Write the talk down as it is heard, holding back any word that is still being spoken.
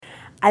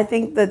I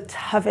think the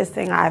toughest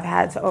thing I've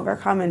had to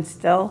overcome and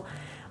still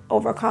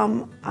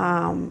overcome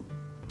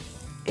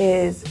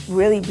is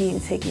really being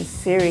taken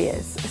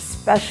serious,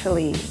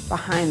 especially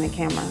behind the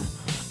camera.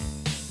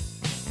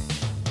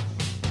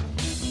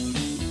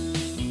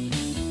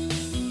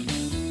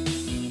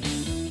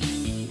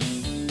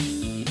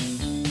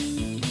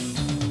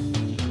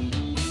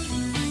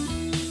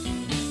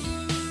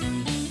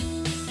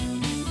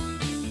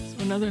 So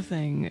another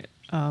thing,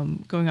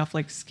 going off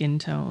like skin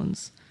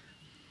tones,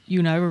 you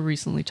and I were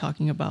recently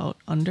talking about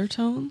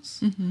undertones.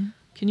 Mm-hmm.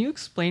 Can you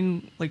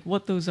explain like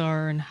what those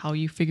are and how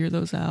you figure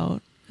those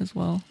out as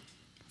well?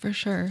 For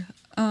sure.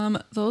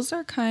 Those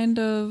are kind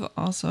of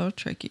also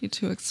tricky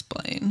to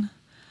explain.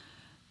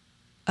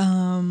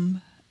 I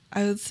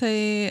would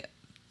say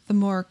the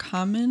more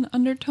common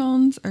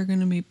undertones are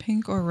going to be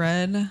pink or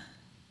red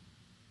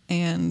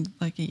and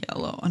like a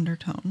yellow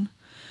undertone.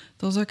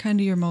 Those are kind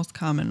of your most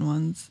common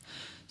ones.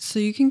 So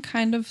you can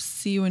kind of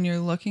see when you're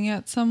looking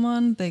at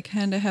someone, they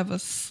kind of have a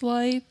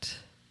slight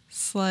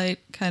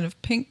kind of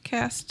pink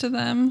cast to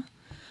them,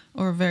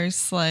 or very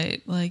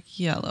slight like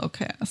yellow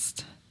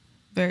cast.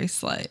 Very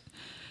slight.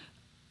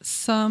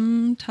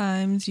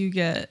 Sometimes you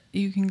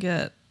can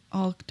get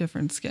all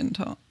different skin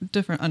tone,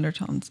 different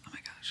undertones. Oh my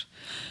gosh.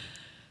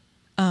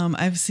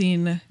 I've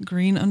seen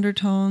green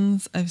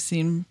undertones. I've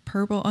seen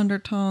purple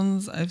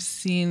undertones. I've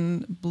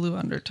seen blue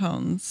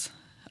undertones.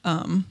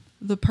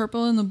 The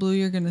purple and the blue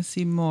you're going to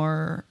see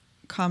more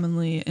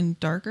commonly in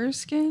darker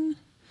skin,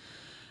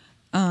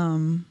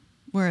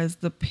 whereas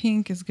the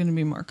pink is going to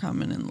be more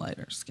common in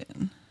lighter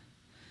skin.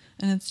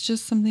 And it's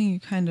just something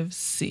you kind of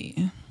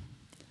see.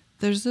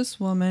 There's this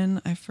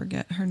woman, I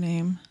forget her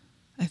name.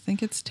 I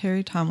think it's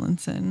Terry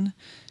Tomlinson.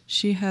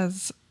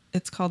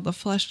 It's called the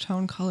Flesh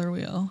Tone Color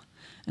Wheel.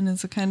 And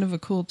it's a kind of a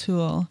cool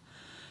tool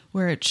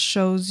where it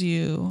shows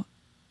you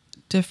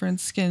different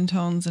skin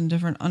tones and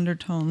different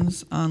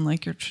undertones on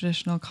like your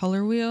traditional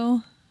color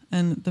wheel,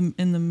 and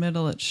in the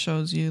middle it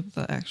shows you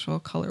the actual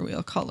color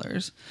wheel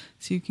colors,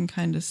 so you can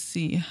kind of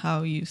see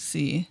how you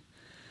see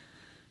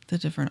the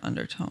different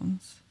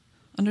undertones.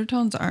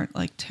 Undertones aren't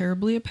like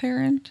terribly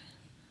apparent,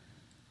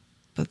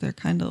 but they're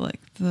kind of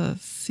like the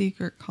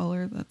secret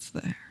color that's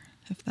there,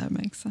 if that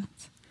makes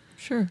sense.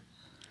 Sure.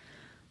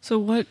 So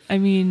what's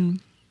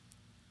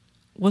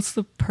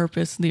the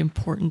purpose, the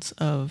importance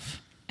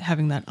of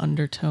having that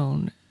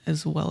undertone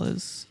as well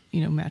as,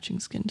 matching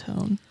skin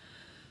tone?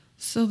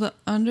 So the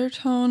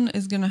undertone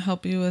is going to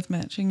help you with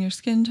matching your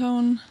skin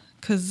tone,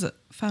 because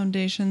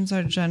foundations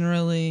are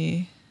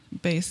generally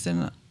based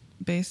in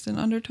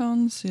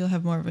undertones. So you'll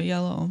have more of a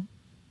yellow,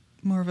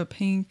 more of a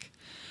pink.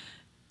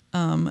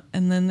 And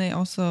then they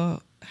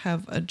also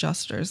have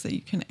adjusters that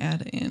you can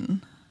add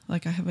in.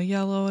 Like I have a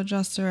yellow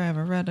adjuster, I have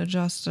a red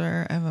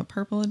adjuster, I have a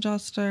purple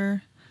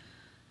adjuster.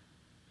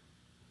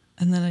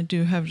 And then I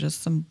do have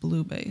just some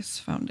blue base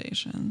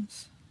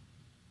foundations.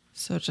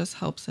 So it just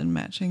helps in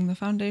matching the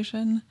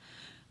foundation.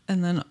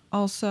 And then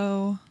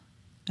also,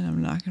 and I'm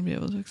not going to be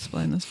able to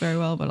explain this very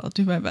well, but I'll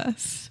do my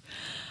best.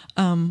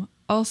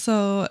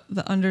 Also,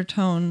 the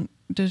undertone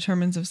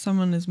determines if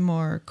someone is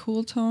more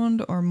cool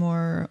toned or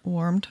more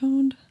warm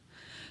toned.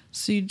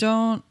 So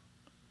I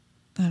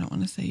don't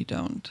want to say you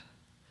don't,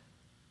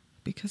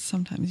 because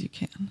sometimes you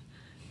can.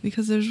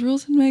 Because there's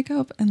rules in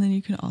makeup, and then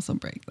you can also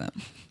break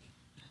them.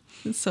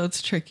 So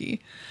it's tricky.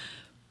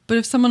 But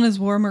if someone is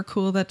warm or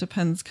cool, that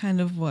depends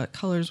kind of what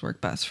colors work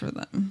best for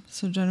them.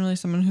 So generally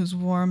someone who's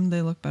warm,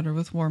 they look better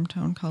with warm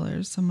tone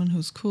colors. Someone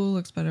who's cool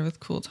looks better with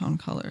cool tone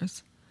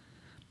colors.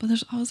 But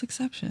there's always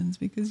exceptions,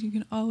 because you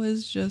can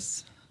always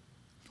just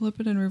flip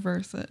it and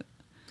reverse it.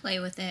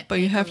 Play with it. But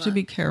you have to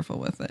be careful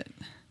with it.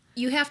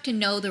 You have to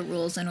know the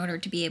rules in order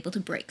to be able to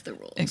break the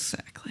rules.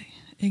 Exactly.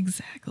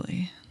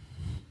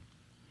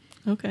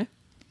 Okay.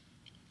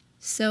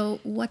 So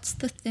what's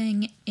the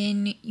thing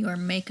in your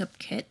makeup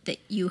kit that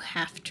you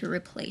have to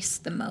replace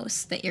the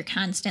most? That you're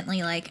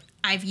constantly like,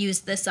 I've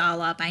used this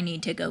all up, I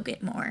need to go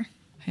get more?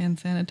 Hand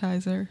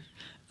sanitizer,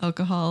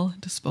 alcohol,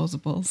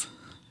 disposables.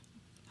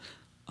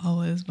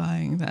 Always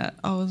buying that.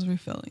 Always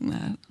refilling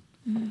that.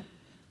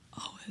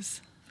 Always.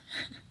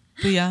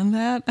 Beyond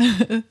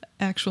that,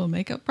 actual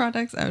makeup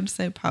products, I would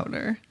say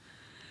powder.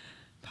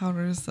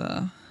 Powder's,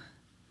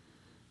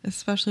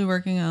 especially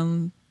working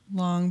on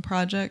long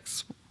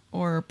projects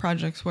or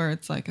projects where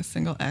it's like a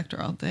single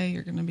actor all day,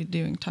 you're going to be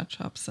doing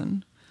touch-ups,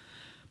 and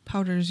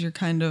powder's your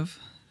kind of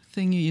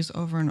thing you use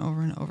over and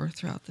over and over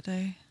throughout the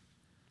day.